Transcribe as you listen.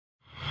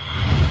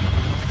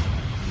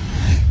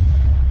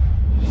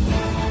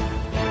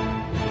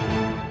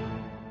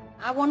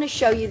I want to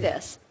show you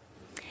this.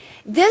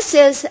 This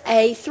is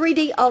a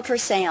 3D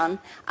ultrasound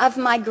of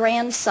my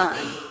grandson.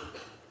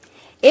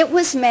 It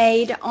was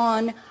made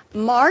on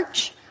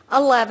March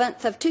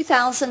 11th of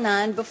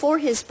 2009, before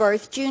his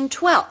birth, June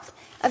 12th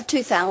of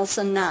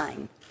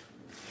 2009.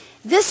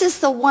 This is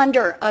the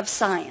wonder of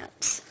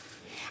science.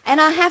 And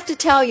I have to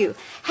tell you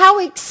how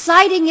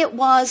exciting it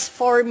was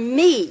for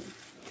me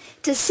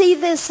to see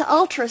this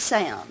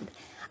ultrasound.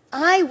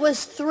 I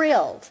was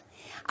thrilled.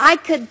 I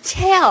could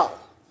tell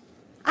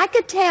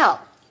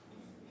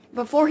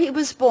before he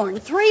was born,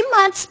 3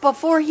 months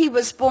before he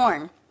was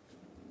born,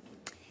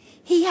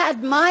 he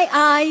had my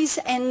eyes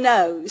and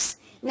nose.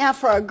 Now,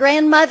 for a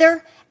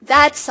grandmother,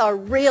 that's a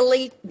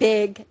really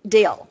big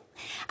deal.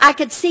 I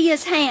could see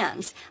his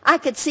hands, I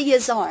could see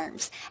his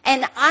arms,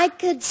 and I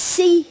could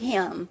see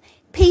him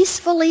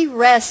peacefully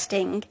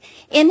resting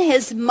in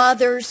his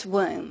mother's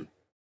womb.